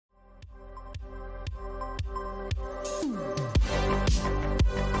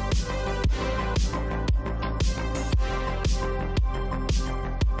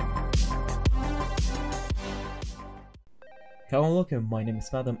Hello, welcome, my name is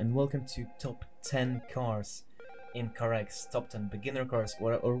FiveM and welcome to Top 10 Cars in CarX, Top 10 beginner cars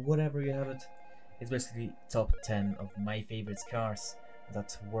or whatever you have it. It's basically top 10 of my favorite cars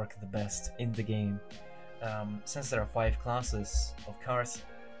that work the best in the game. Since there are 5 classes of cars,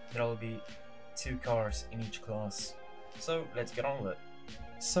 there will be 2 cars in each class. So let's get on with it.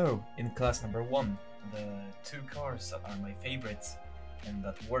 So in class number 1, the 2 cars that are my favorites and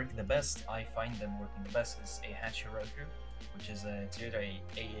that work the best, I find them working the best, is a Hachiroku, which is a Toyota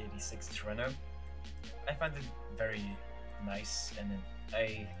A86 Renault. I find it very nice, and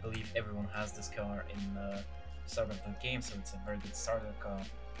I believe everyone has this car in the start of the game, so it's a very good starter car.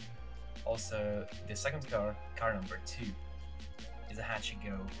 Also, the second car, car number 2, is a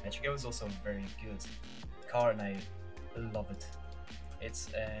Hachigo. Hachigo is also a very good car, and I love it. It's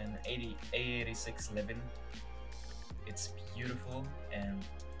an A86 Levin. It's beautiful, and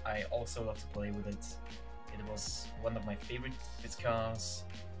I also love to play with it. It was one of my favorite cars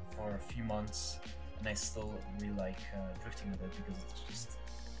for a few months, and I still really like drifting with it because it just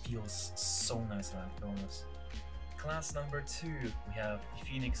feels so nice around corners. Class number 2, we have the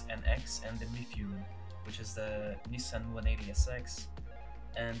Phoenix NX and the FiveM, which is the Nissan 180SX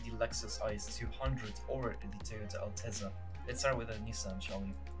and the Lexus IS200 or the Toyota Altezza. Let's start with the Nissan, shall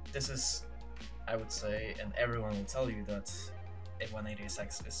we? This is, I would say, and everyone will tell you, that a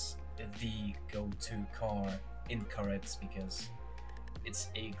 180SX is the go-to car in CarX because it's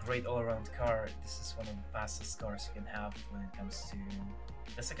a great all-around car. This is one of the fastest cars you can have when it comes to...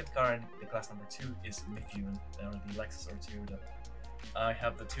 The second car in the class number 2 is FiveM, or the Lexus or Toyota. I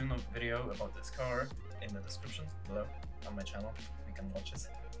have the tune video about this car in the description below on my channel, you can watch it.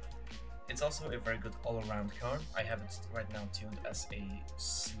 It's also a very good all-around car. I have it right now tuned as a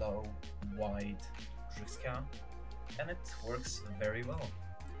slow, wide drift car, and it works very well.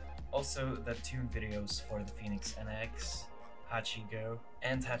 Also, the tune videos for the Phoenix NX, Hachigo,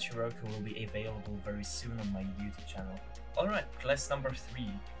 and Hachiroku will be available very soon on my YouTube channel. Alright, class number 3.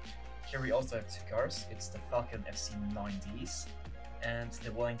 Here we also have 2 cars. It's the Falcon FC90s and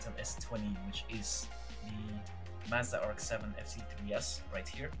the Wellington S20, which is the Mazda RX-7 FC3S right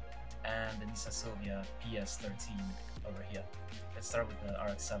here, and the Nissan Silvia PS13 over here. Let's start with the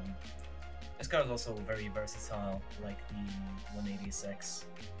RX-7. This car is also very versatile, like the 180SX.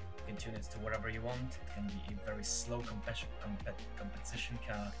 You can tune it to whatever you want. It can be a very slow competition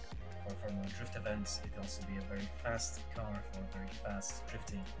car for more drift events. It can also be a very fast car for very fast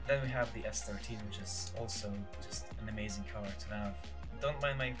drifting. Then we have the S13, which is also just an amazing car to have. Don't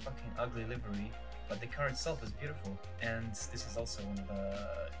mind my fucking ugly livery, but the car itself is beautiful, and this is also one of the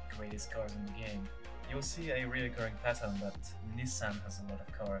greatest cars in the game. You'll see a recurring pattern that Nissan has a lot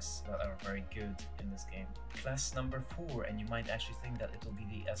of cars that are very good in this game. Class number 4, and you might actually think that it will be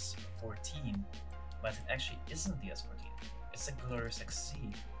the S14, but it actually isn't the S14. It's the Glorious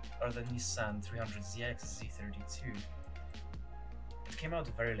XZ, or the Nissan 300ZX Z32. It came out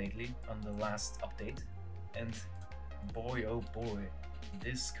very lately on the last update, and boy oh boy,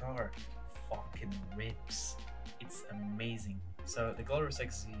 this car fucking rips. It's amazing. So the Glorious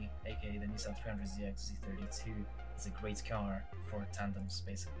XZ, aka the Nissan 300ZX Z32, is a great car for tandems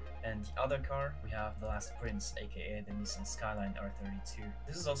basically. And the other car, we have the Last Prince, aka the Nissan Skyline R32.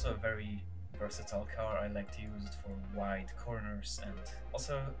 This is also a very versatile car. I like to use it for wide corners, and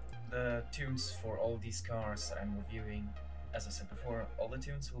also the tunes for all these cars that I'm reviewing. As I said before, all the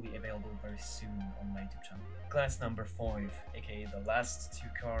tunes will be available very soon on my YouTube channel. Class number 5, aka the last 2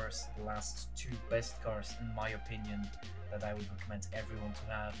 cars, the last 2 best cars in my opinion that I would recommend everyone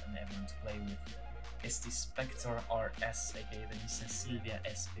to have and everyone to play with, is the Spectre RS, aka the Nissan Silvia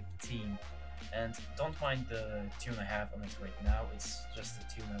S15. And don't mind the tune I have on it right now, it's just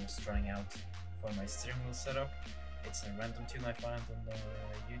a tune I was trying out for my steering wheel setup. It's a random tune I found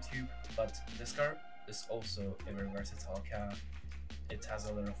on YouTube, but this car is also a very versatile car. It has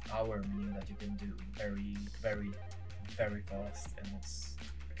a lot of power, meaning that you can do very, very, very fast, and it's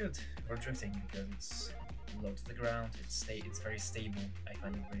good for drifting because it's low to the ground. It's very stable. I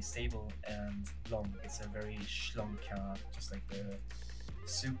find it very stable and long. It's a very schlong car, just like the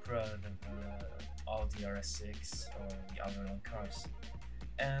Supra, the Audi RS6, or the other cars.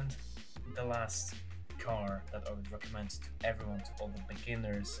 And the last car that I would recommend to everyone, to all the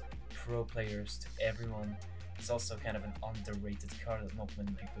beginners, pro players, to everyone, is also kind of an underrated car that not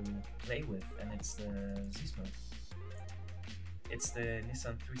many people play with, and it's the Z-Smoke. It's the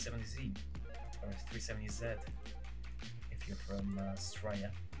Nissan 370Z, or 370Z, if you're from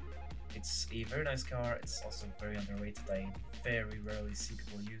Australia. It's a very nice car, it's also very underrated. I very rarely see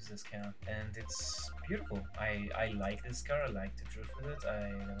people use this car, and it's beautiful. I like this car, I like to drift with it.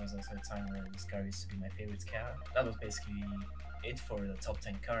 There was also a time where this car used to be my favorite car. That was basically it for the top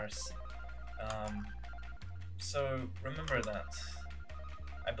 10 cars. So remember that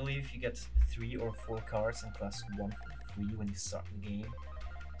I believe you get 3 or 4 cars in class 1 for free when you start the game.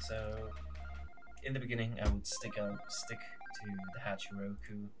 So in the beginning I would stick to the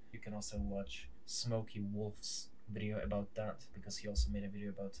Hachiroku. You can also watch Smokey Wolf's video about that, because he also made a video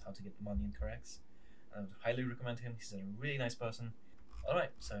about how to get money in CarX. I would highly recommend him, he's a really nice person.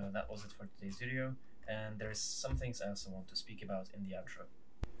 Alright, so that was it for today's video, and there's some things I also want to speak about in the outro.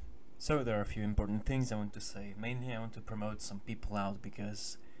 So there are a few important things I want to say. Mainly I want to promote some people out,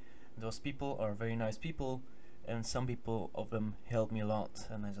 because those people are very nice people, and some people of them help me a lot,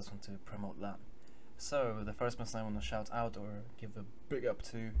 and I just want to promote that. So the first person I want to shout out or give a big up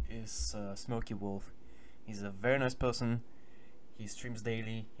to is Smokey Wolf. He's a very nice person, he streams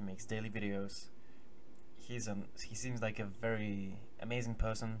daily, he makes daily videos. He seems like a very amazing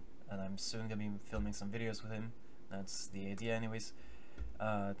person, and I'm soon gonna be filming some videos with him. That's the idea anyways.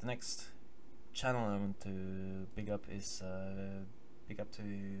 The next channel I want to big up is big up to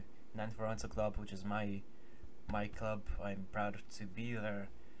 94 Club, which is my club. I'm proud to be there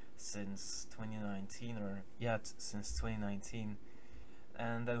since 2019, since 2019.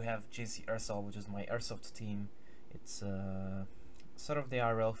 And then we have JC Airsoft, which is my airsoft team. It's sort of the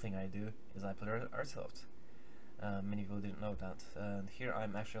IRL thing I do, is I play airsoft. Many people didn't know that. And here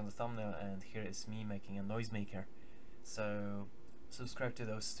I'm actually on the thumbnail, and here is me making a noisemaker. So subscribe to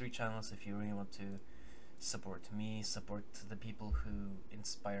those 3 channels if you really want to support me, support the people who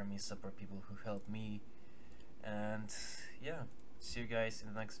inspire me, support people who help me. And yeah, see you guys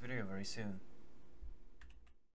in the next video very soon.